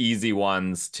the easy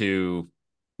ones to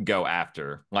go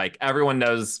after. Like everyone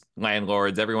knows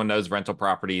landlords, everyone knows rental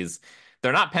properties.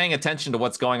 They're not paying attention to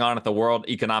what's going on at the World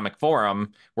Economic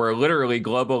Forum, where literally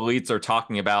global elites are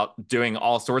talking about doing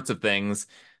all sorts of things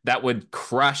that would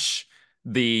crush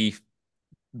the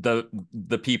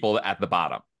the people at the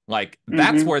bottom. Like Hmm.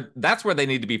 that's where they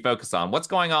need to be focused on. What's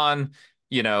going on,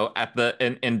 at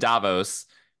in Davos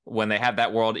when they have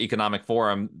that World Economic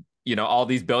Forum, all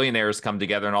these billionaires come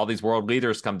together and all these world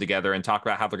leaders come together and talk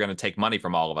about how they're going to take money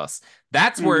from all of us.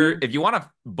 That's where, Hmm. if you want to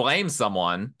blame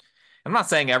someone, I'm not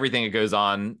saying everything that goes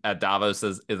on at Davos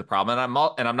is a problem,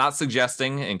 and I'm not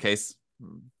suggesting, in case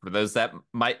for those that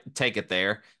might take it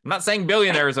there, I'm not saying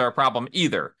billionaires are a problem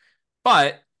either.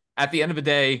 But at the end of the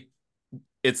day,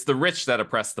 it's the rich that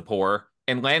oppress the poor,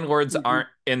 and landlords Hmm. aren't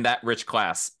in that rich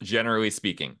class, generally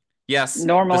speaking. Yes,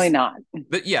 Normally not.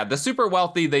 the super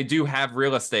wealthy, they do have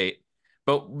real estate,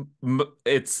 but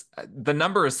it's the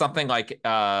number is something like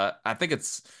I think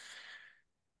it's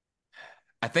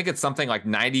something like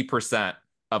 90%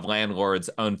 of landlords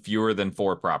own fewer than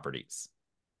four properties.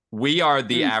 We are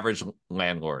the average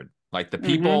landlord. Like the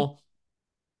Mm-hmm.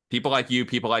 people like you,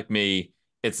 people like me.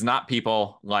 It's not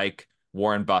people like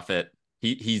Warren Buffett.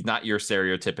 He's not your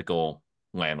stereotypical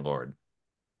landlord.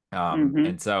 Mm-hmm.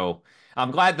 And so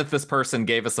I'm glad that this person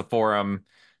gave us a forum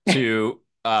to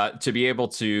be able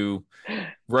to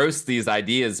roast these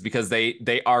ideas, because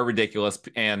they are ridiculous,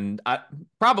 and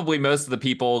probably most of the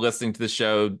people listening to the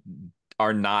show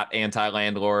are not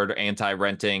anti-landlord or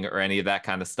anti-renting or any of that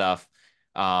kind of stuff.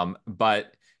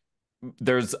 But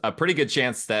there's a pretty good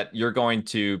chance that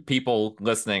people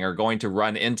listening are going to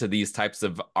run into these types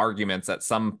of arguments at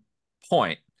some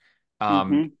point.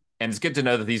 Um, Mm-hmm. and it's good to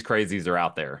know that these crazies are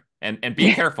out there. And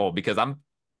be careful, because I'm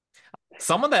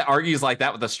someone that argues like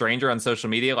that with a stranger on social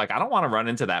media. Like, I don't want to run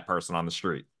into that person on the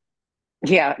street.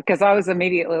 Yeah, because I was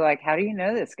immediately like, "How do you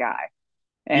know this guy?"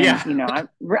 And Yeah.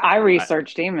 I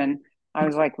researched him, and I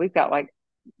was like, "We've got like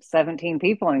 17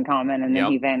 people in common," and then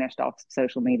he Yep. vanished off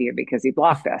social media because he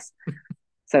blocked us.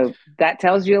 So that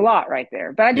tells you a lot right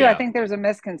there. But I Yeah. think there's a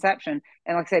misconception,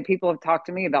 and like I said, people have talked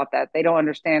to me about that. They don't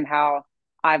understand how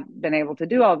I've been able to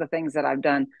do all the things that I've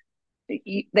done.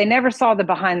 They never saw the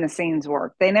behind the scenes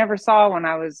work. They never saw when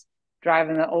I was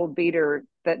driving the old beater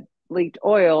that leaked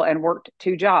oil and worked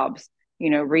two jobs,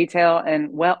 retail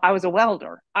and I was a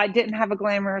welder. I didn't have a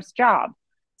glamorous job.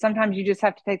 Sometimes you just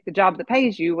have to take the job that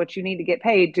pays you what you need to get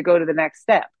paid to go to the next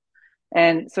step.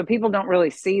 And so people don't really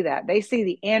see that. They see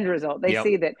the end result. They Yep.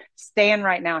 see that Stan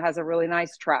right now has a really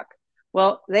nice truck.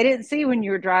 Well, they didn't see when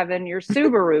you were driving your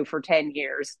Subaru for 10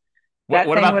 years. That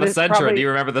What thing about would the have Sentra? Do probably you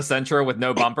remember the Sentra with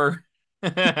no bumper?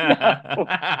 No,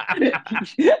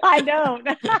 I don't.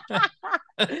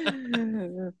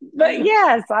 But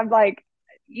yes, I'm like,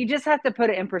 you just have to put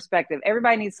it in perspective.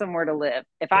 Everybody needs somewhere to live.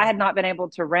 If I Yeah. had not been able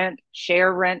to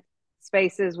share rent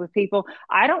spaces with people,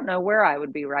 I don't know where I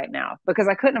would be right now because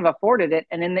I couldn't have afforded it.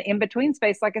 And in the in between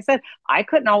space, like I said, I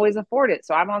couldn't always afford it.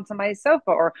 So I'm on somebody's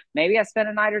sofa, or maybe I spent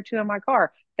a night or two in my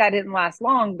car. That didn't last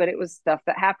long, but it was stuff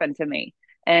that happened to me.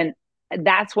 And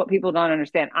that's what people don't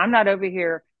understand. I'm not over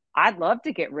here. I'd love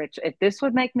to get rich. If this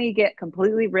would make me get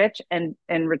completely rich and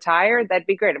retire, that'd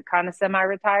be great. I'm kind of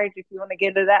semi-retired if you want to get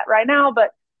into that right now,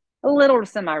 but a little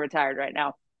semi-retired right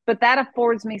now. But that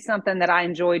affords me something that I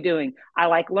enjoy doing. I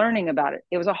like learning about it.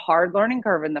 It was a hard learning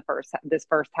curve in this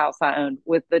first house I owned,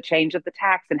 with the change of the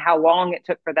tax and how long it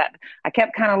took for that. I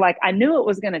kept kind of like, I knew it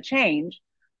was going to change,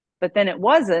 but then it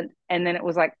wasn't, and then it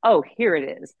was like, oh, here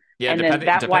it is. Yeah, And then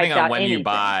that depending wiped on out when you anything.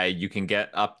 buy, you can get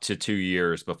up to 2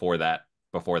 years before that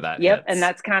Yep. And hits.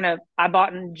 that's kind of, I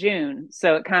bought in June.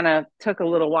 So it kind of took a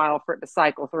little while for it to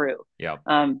cycle through. Yep.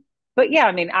 Um, but yeah,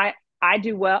 I mean, I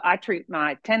do well. I treat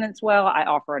my tenants well. I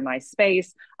offer a nice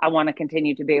space. I want to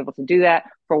continue to be able to do that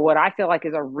for what I feel like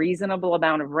is a reasonable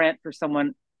amount of rent for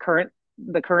someone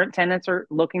the current tenants are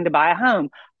looking to buy a home.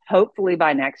 Hopefully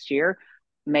by next year,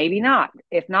 maybe not.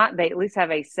 If not, they at least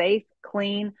have a safe,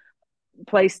 clean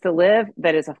place to live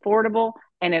that is affordable,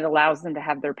 and it allows them to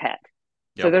have their pet.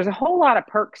 So Yep. there's a whole lot of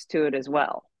perks to it as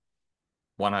well.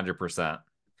 100%.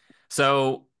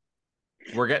 So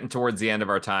we're getting towards the end of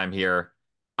our time here.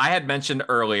 I had mentioned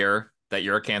earlier that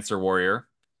you're a cancer warrior.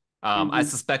 I Mm-hmm.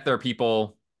 suspect there are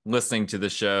people listening to the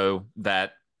show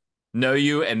that know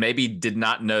you and maybe did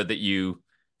not know that you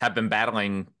have been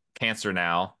battling cancer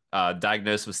now,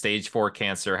 diagnosed with stage 4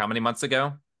 cancer. How many months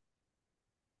ago?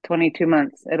 22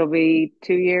 months. It'll be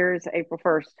 2 years, April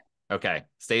 1st. Okay,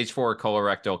 stage 4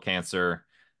 colorectal cancer.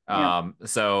 Yeah.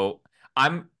 So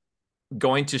I'm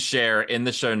going to share in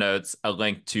the show notes a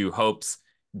link to Hope's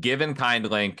Give in Kind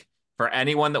link for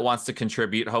anyone that wants to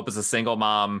contribute. Hope is a single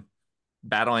mom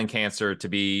battling cancer to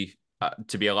be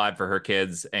alive for her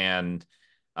kids, and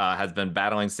has been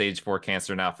battling stage 4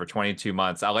 cancer now for 22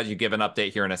 months. I'll let you give an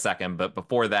update here in a second, but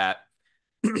before that,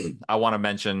 I want to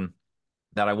mention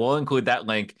that I will include that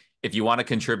link if you want to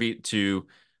contribute to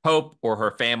Hope or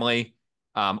her family,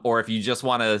 or if you just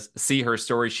want to see her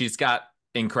story. She's got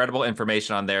incredible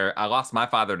information on there. I lost my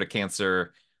father to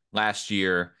cancer last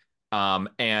year,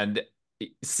 and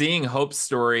seeing Hope's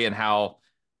story and how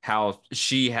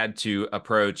she had to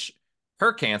approach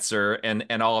her cancer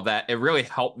and all of that, it really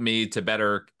helped me to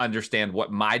better understand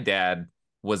what my dad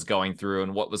was going through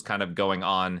and what was kind of going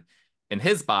on in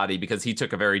his body, because he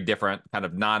took a very different kind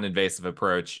of non-invasive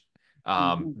approach,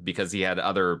 Mm-hmm. because he had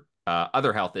other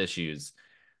health issues.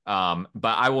 But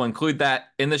I will include that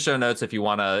in the show notes if you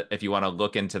wanna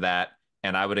look into that.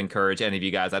 And I would encourage any of you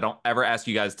guys. I don't ever ask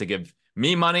you guys to give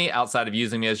me money outside of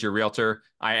using me as your realtor.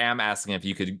 I am asking if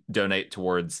you could donate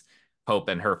towards Hope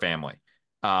and her family.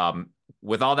 Um,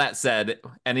 with all that said,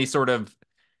 any sort of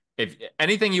if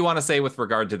anything you want to say with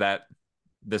regard to that,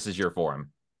 this is your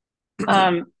forum.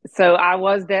 So I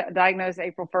was diagnosed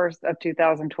April 1st of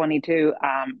 2022.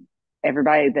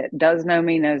 Everybody that does know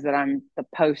me knows that I'm the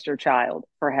poster child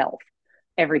for health.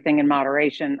 Everything in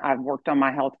moderation. I've worked on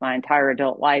my health my entire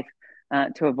adult life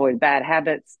to avoid bad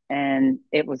habits. And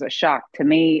it was a shock to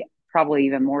me, probably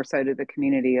even more so to the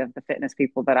community of the fitness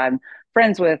people that I'm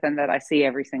friends with and that I see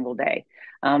every single day.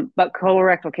 But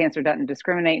colorectal cancer doesn't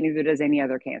discriminate, neither does any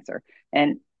other cancer.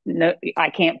 And no,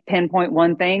 I can't pinpoint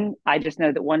one thing. I just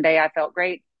know that one day I felt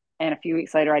great, and a few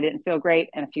weeks later I didn't feel great,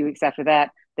 and a few weeks after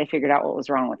that they figured out what was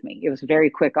wrong with me. It was very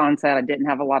quick onset. I didn't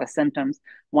have a lot of symptoms.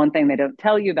 One thing they don't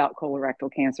tell you about colorectal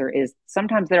cancer is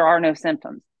sometimes there are no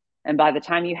symptoms, and by the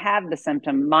time you have the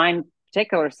symptom, my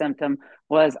particular symptom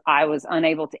was I was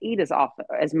unable to eat as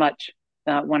much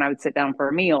when I would sit down for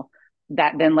a meal.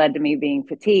 That then led to me being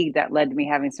fatigued. That led to me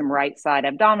having some right side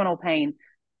abdominal pain,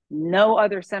 no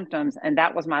other symptoms, and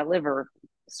that was my liver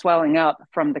swelling up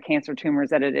from the cancer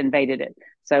tumors that had invaded it.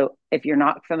 So if you're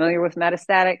not familiar with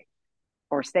metastatic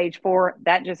or stage 4,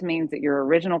 that just means that your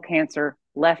original cancer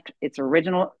left its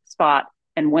original spot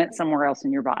and went somewhere else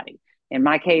in your body. In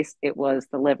my case, it was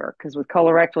the liver, because with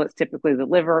colorectal, it's typically the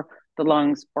liver, the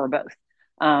lungs, or both.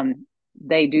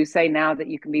 They do say now that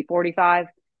you can be 45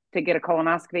 to get a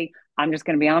colonoscopy. I'm just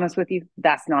going to be honest with you,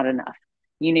 that's not enough.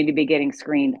 You need to be getting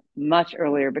screened much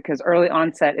earlier, because early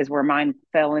onset is where mine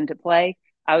fell into play.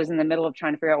 I was in the middle of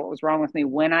trying to figure out what was wrong with me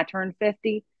when I turned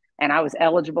 50, and I was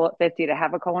eligible at 50 to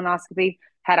have a colonoscopy.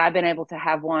 Had I been able to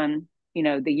have one,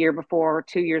 the year before,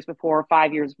 2 years before,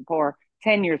 5 years before,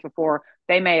 10 years before,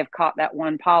 they may have caught that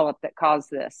one polyp that caused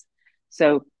this.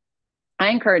 So I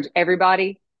encourage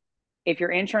everybody, if your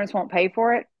insurance won't pay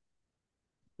for it,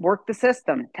 work the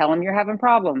system. Tell them you're having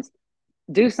problems.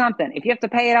 Do something. If you have to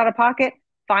pay it out of pocket,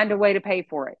 find a way to pay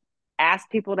for it. Ask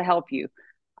people to help you.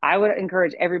 I would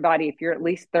encourage everybody, if you're at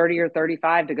least 30 or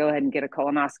 35, to go ahead and get a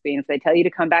colonoscopy. And if they tell you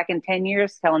to come back in 10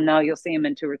 years, tell them no, you'll see them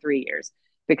in 2 or 3 years.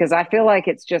 Because I feel like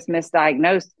it's just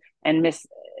misdiagnosed and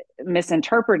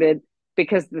misinterpreted,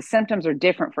 because the symptoms are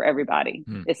different for everybody.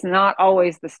 It's not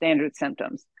always the standard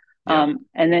symptoms. Yep.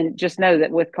 And then just know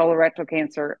that with colorectal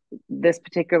cancer, this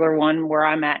particular one where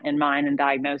I'm at in mine and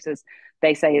diagnosis,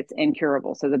 they say it's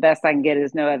incurable. So the best I can get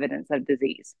is no evidence of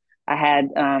disease. I had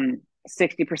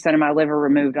 60% of my liver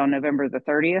removed on November the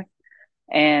 30th.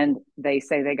 And they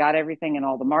say they got everything in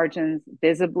all the margins,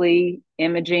 visibly,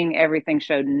 imaging, everything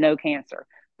showed no cancer.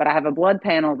 But I have a blood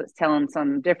panel that's telling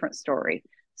some different story.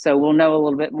 So we'll know a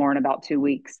little bit more in about 2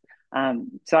 weeks.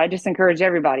 So I just encourage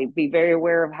everybody, be very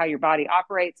aware of how your body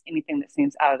operates. Anything that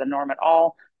seems out of the norm at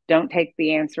all, don't take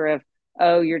the answer of,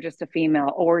 oh, you're just a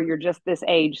female, or you're just this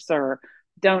age, sir.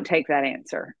 Don't take that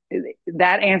answer.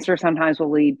 That answer sometimes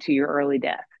will lead to your early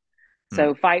death.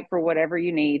 So fight for whatever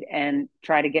you need and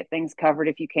try to get things covered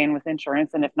if you can with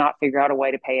insurance. And if not, figure out a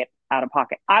way to pay it out of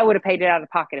pocket. I would have paid it out of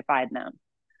pocket if I had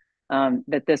known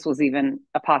that this was even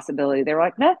a possibility. They were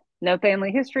like, no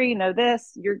family history, no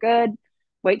this, you're good.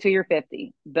 Wait till you're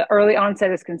 50. The early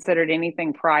onset is considered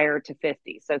anything prior to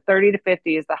 50. So 30 to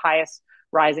 50 is the highest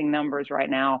rising numbers right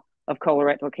now of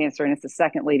colorectal cancer. And it's the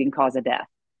second leading cause of death.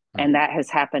 And that has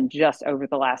happened just over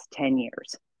the last 10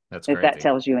 years. That's if crazy. that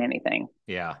tells you anything.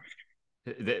 Yeah.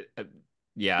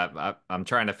 I'm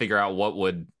trying to figure out what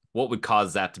would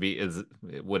cause that to be.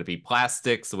 Would it be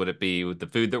plastics? Would it be the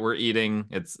food that we're eating?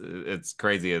 It's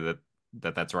crazy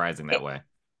that's rising that way.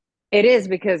 It is,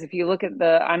 because if you look at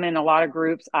I'm in a lot of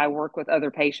groups. I work with other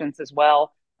patients as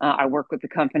well. I work with the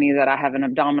company that I have an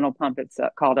abdominal pump. It's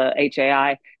called a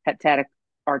HAI, hepatic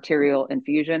arterial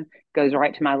infusion. Goes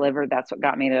right to my liver. That's what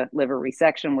got me to liver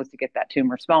resection, was to get that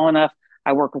tumor small enough.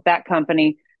 I work with that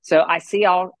company. So I see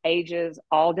all ages,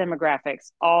 all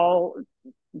demographics, all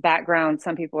backgrounds.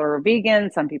 Some people are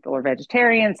vegan, some people are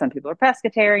vegetarian, some people are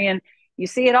pescatarian. You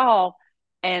see it all,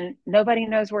 and nobody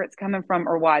knows where it's coming from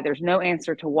or why. There's no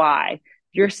answer to why.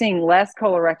 You're seeing less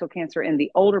colorectal cancer in the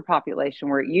older population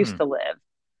where it used to live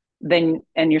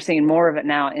and you're seeing more of it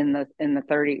now in the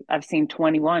 30. I've seen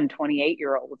 21,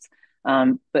 28-year-olds.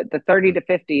 But the 30 to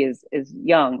 50 is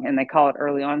young, and they call it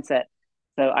early onset.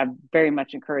 So I very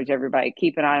much encourage everybody,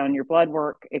 keep an eye on your blood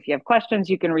work. If you have questions,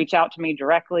 you can reach out to me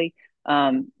directly.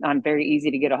 I'm very easy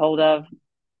to get a hold of.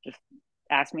 Just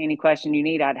ask me any question you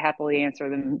need. I'd happily answer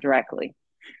them directly.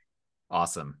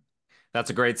 Awesome.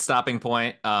 That's a great stopping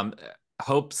point.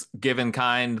 Hope's Given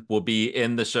Kind will be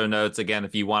in the show notes. Again,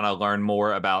 if you want to learn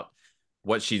more about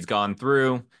what she's gone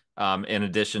through, in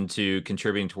addition to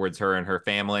contributing towards her and her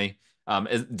family.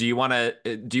 Do you want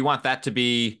that to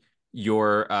be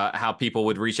your how people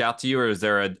would reach out to you, or is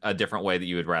there a different way that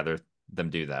you would rather them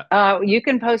do that? You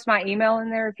can post my email in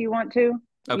there if you want to.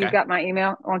 Okay. You've got my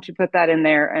email. Why don't you put that in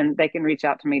there, and they can reach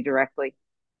out to me directly.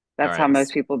 That's how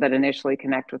most people that initially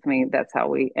connect with me, that's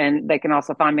how and they can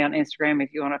also find me on Instagram if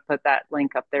you want to put that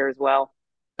link up there as well.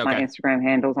 Okay. My Instagram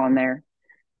handle's on there.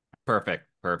 Perfect.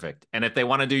 And if they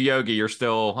want to do yoga, you're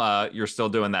still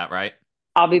doing that, right?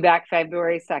 I'll be back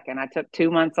February 2nd. I took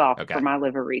 2 months off for my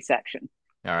liver resection.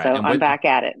 All right. So I'm back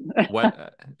at it.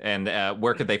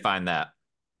 Where could they find that?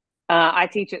 I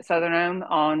teach at Southern Home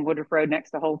on Woodruff Road next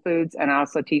to Whole Foods. And I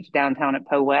also teach downtown at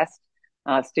Poe West,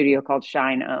 a studio called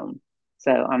Shine Ohm.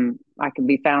 So I can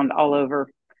be found all over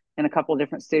in a couple of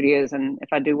different studios. And if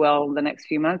I do well the next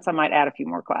few months, I might add a few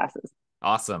more classes.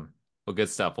 Awesome. Well, good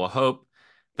stuff. Well, Hope,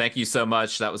 thank you so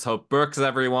much. That was Hope Brooks,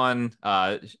 everyone.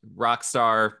 Rock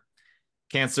star,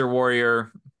 cancer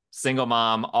warrior, single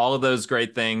mom, all of those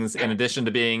great things, in addition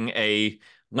to being a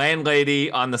landlady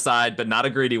on the side, but not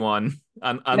a greedy one.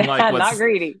 Unlike not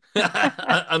greedy.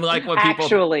 Unlike what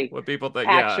people think.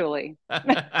 Actually.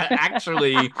 Yeah.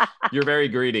 Actually, you're very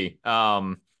greedy.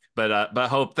 But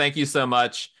Hope, thank you so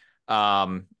much.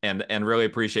 And really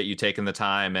appreciate you taking the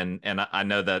time. And I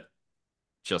know that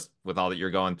just with all that you're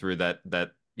going through, that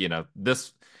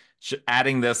this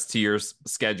adding this to your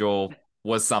schedule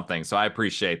was something. So I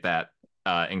appreciate that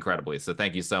incredibly. So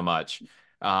thank you so much.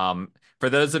 For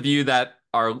those of you that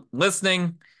are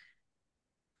listening,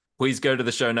 please go to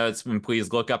the show notes and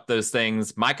please look up those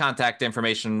things. My contact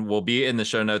information will be in the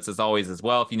show notes as always as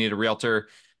well. If you need a realtor,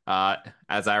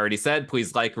 as I already said,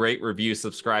 please like, rate, review,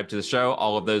 subscribe to the show,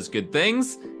 all of those good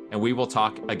things. And we will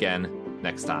talk again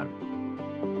next time.